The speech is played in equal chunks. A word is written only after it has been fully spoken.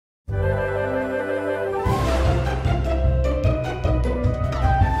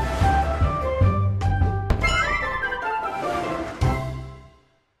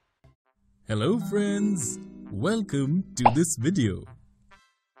Hello friends, welcome to this video.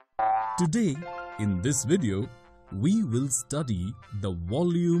 Today in this video we will study the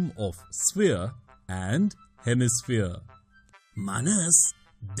volume of sphere and hemisphere. Manas,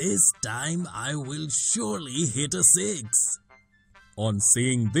 this time I will surely hit a 6. On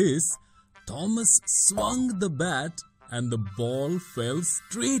saying this, Thomas swung the bat and the ball fell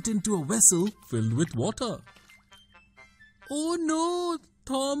straight into a vessel filled with water. Oh no,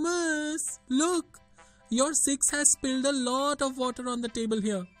 Thomas! Look! Your 6 has spilled a lot of water on the table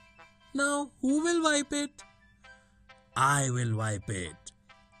here. Now, who will wipe it? I will wipe it.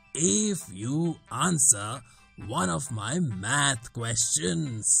 If you answer one of my math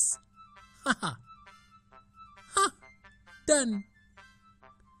questions. Ha! Done.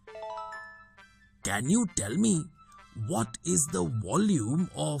 Can you tell me what is the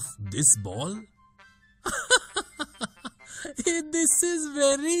volume of this ball? This is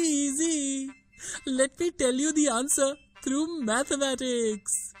very easy. Let me tell you the answer through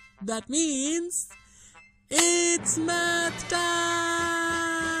mathematics. That means it's math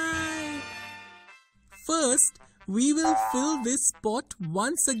time. First, we will fill this pot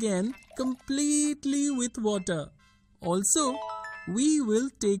once again completely with water. Also, we will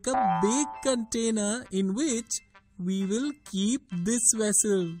take a big container in which we will keep this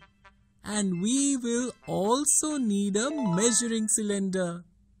vessel. And we will also need a measuring cylinder.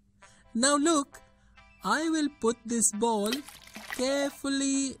 Now look, I will put this ball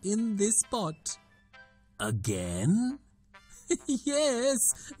carefully in this pot. Again?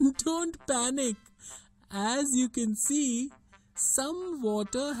 Yes, don't panic. As you can see, some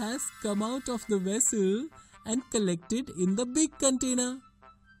water has come out of the vessel and collected in the big container.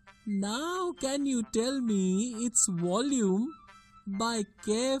 Now can you tell me its volume by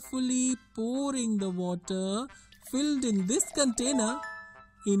carefully pouring the water filled in this container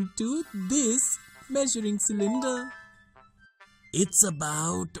into this measuring cylinder? It's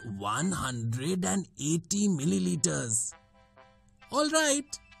about 180 milliliters.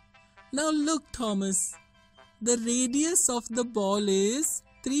 Alright. Now look, Thomas. The radius of the ball is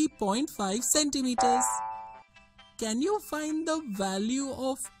 3.5 centimeters. Can you find the value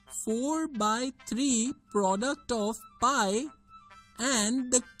of 4 by 3 product of pi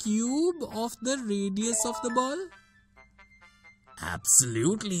and the cube of the radius of the ball?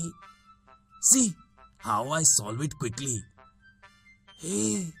 Absolutely. See how I solve it quickly.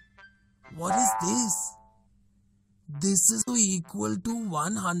 Hey, what is this? This is equal to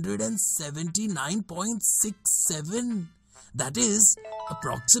 179.67. That is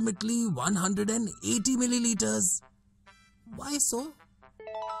approximately 180 milliliters. Why so?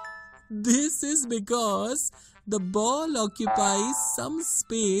 This is because the ball occupies some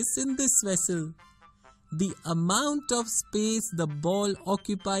space in this vessel. The amount of space the ball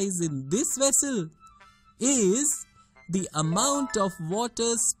occupies in this vessel is the amount of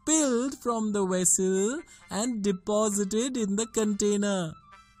water spilled from the vessel and deposited in the container.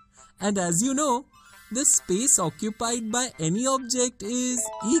 And as you know, the space occupied by any object is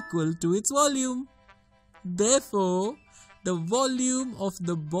equal to its volume. Therefore, the volume of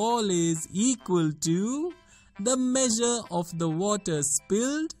the ball is equal to the measure of the water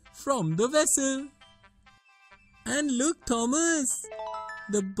spilled from the vessel. And look, Thomas,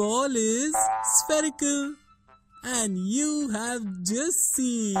 the ball is spherical. And you have just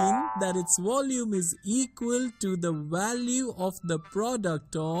seen that its volume is equal to the value of the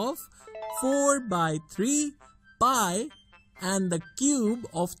product of 4 by 3 pi and the cube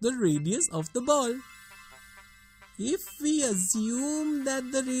of the radius of the ball. If we assume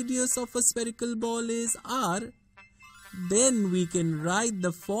that the radius of a spherical ball is r, then we can write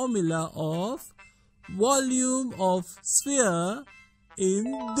the formula of volume of sphere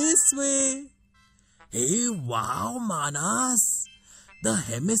in this way. Hey, wow, Manas! The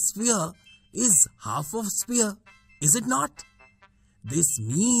hemisphere is half of sphere, is it not? This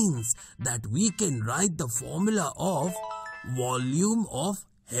means that we can write the formula of volume of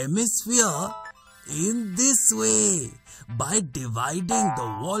hemisphere in this way by dividing the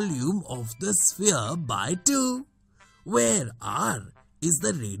volume of the sphere by 2, where r is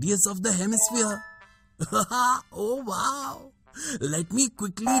the radius of the hemisphere. Oh wow! Let me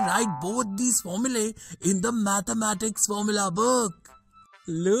quickly write both these formulae in the mathematics formula book.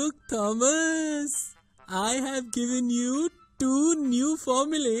 Look, Thomas, I have given you 2 new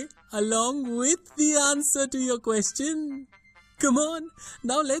formulae along with the answer to your question. Come on,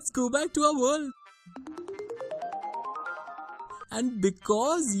 now let's go back to our world. And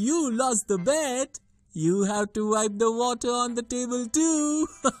because you lost the bet, you have to wipe the water on the table too.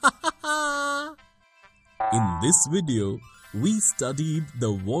 In this video, we studied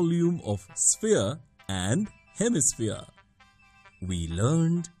the volume of sphere and hemisphere. We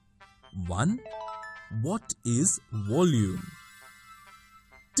learned 1. What is volume?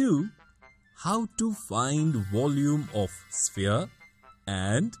 2. How to find volume of sphere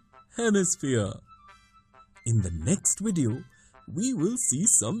and hemisphere. In the next video, we will see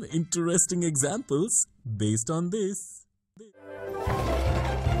some interesting examples based on this.